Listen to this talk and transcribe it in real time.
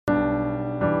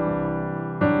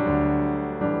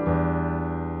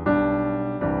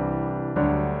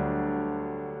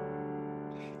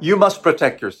You must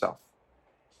protect yourself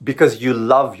because you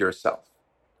love yourself.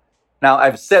 Now,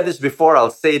 I've said this before, I'll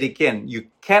say it again. You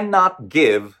cannot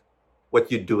give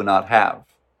what you do not have.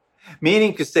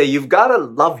 Meaning to say, you've got to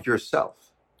love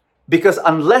yourself. Because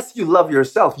unless you love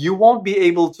yourself, you won't be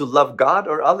able to love God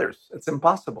or others. It's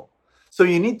impossible. So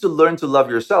you need to learn to love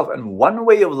yourself. And one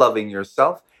way of loving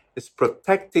yourself is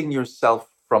protecting yourself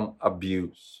from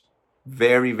abuse.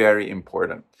 Very, very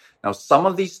important. Now, some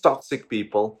of these toxic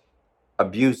people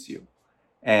abuse you.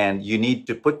 And you need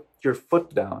to put your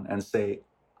foot down and say,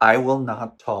 I will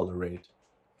not tolerate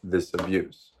this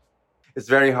abuse. It's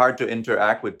very hard to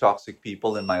interact with toxic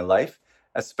people in my life,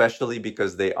 especially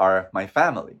because they are my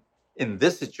family. In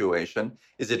this situation,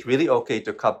 is it really okay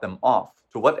to cut them off?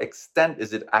 To what extent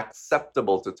is it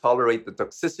acceptable to tolerate the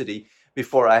toxicity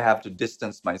before I have to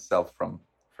distance myself from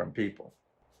people?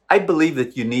 I believe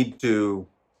that you need to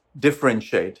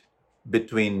differentiate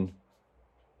between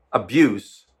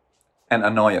abuse and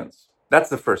annoyance. That's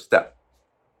the first step.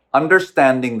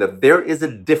 Understanding that there is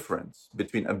a difference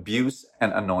between abuse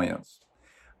and annoyance.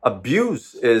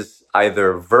 Abuse is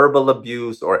either verbal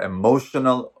abuse or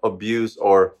emotional abuse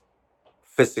or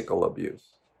physical abuse.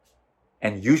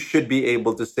 And you should be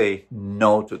able to say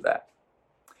no to that.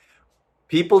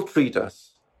 People treat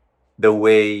us the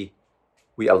way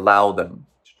we allow them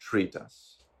to treat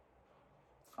us.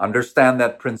 Understand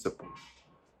that principle.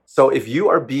 So if you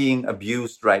are being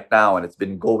abused right now and it's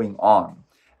been going on,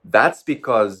 that's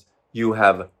because you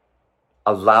have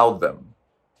allowed them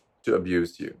to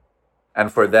abuse you.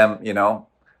 And for them,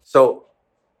 so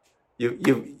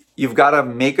you've got to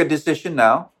make a decision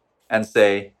now and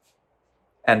say,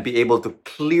 and be able to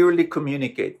clearly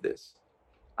communicate this.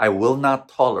 I will not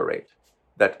tolerate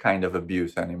that kind of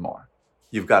abuse anymore.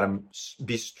 You've got to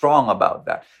be strong about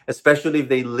that, especially if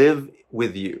they live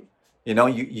with you.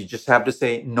 You just have to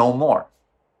say no more.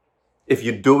 If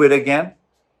you do it again,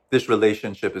 this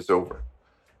relationship is over.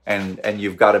 And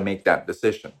you've got to make that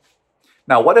decision.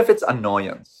 Now, what if it's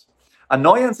annoyance?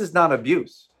 Annoyance is not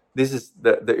abuse. This is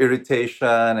the irritation,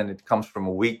 and it comes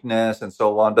from weakness and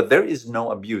so on. But there is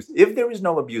no abuse. If there is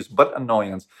no abuse but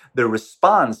annoyance, the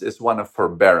response is one of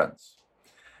forbearance.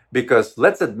 Because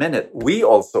let's admit it, we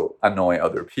also annoy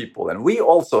other people and we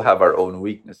also have our own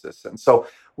weaknesses. And so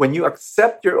when you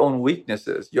accept your own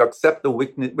weaknesses, you accept the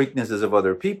weaknesses of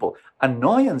other people.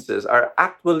 Annoyances are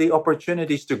actually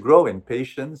opportunities to grow in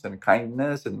patience and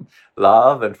kindness and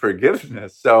love and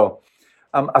forgiveness. So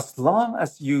as long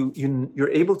as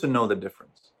you're able to know the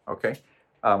difference, okay?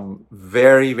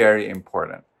 Very, very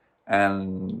important.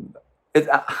 And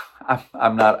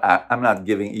I'm not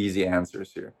giving easy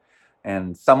answers here.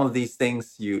 And some of these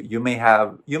things you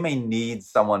may need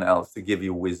someone else to give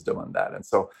you wisdom on that. And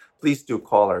so please do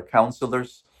call our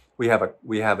counselors. We have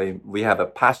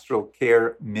a pastoral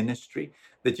care ministry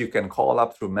that you can call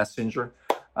up through Messenger.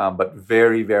 But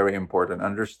very, very important.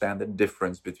 Understand the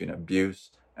difference between abuse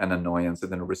and annoyance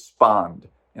and then respond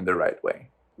in the right way.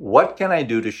 What can I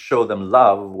do to show them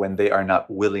love when they are not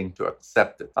willing to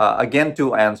accept it? Again,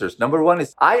 two answers. Number one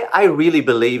is I really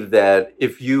believe that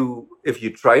if you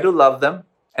try to love them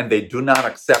and they do not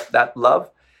accept that love,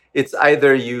 it's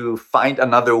either you find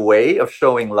another way of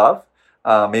showing love,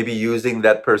 maybe using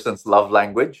that person's love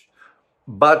language.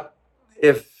 But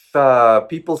if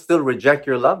people still reject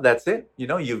your love, that's it.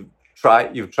 You've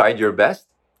tried your best.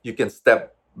 You can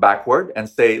step backward and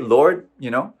say, Lord,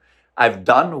 I've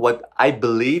done what I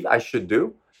believe I should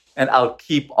do, and I'll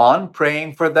keep on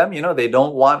praying for them. They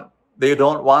don't want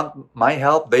my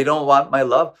help. They don't want my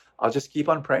love. I'll just keep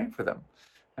on praying for them.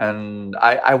 And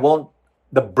I won't,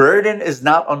 the burden is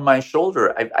not on my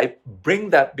shoulder. I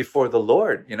bring that before the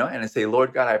Lord, and I say,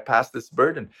 Lord God, I pass this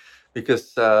burden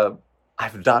because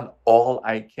I've done all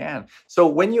I can. So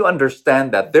when you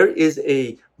understand that there is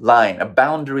a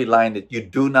boundary line that you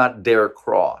do not dare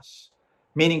cross,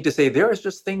 meaning to say there is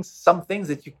just some things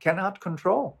that you cannot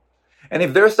control. And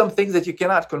if there are some things that you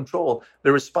cannot control,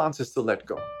 the response is to let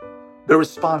go. The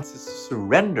response is to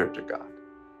surrender to God.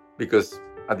 Because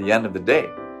at the end of the day,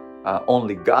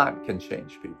 only God can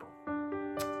change people.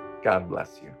 God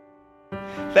bless you.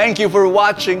 Thank you for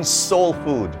watching Soul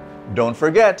Food. Don't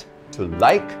forget to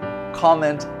like,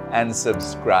 comment, and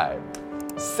subscribe.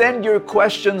 Send your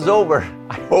questions over.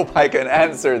 I hope I can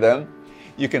answer them.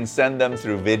 You can send them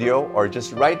through video or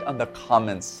just write on the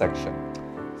comments section.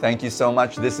 Thank you so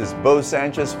much. This is Bo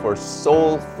Sanchez for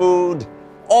Soul Food.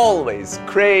 Always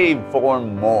crave for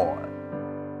more.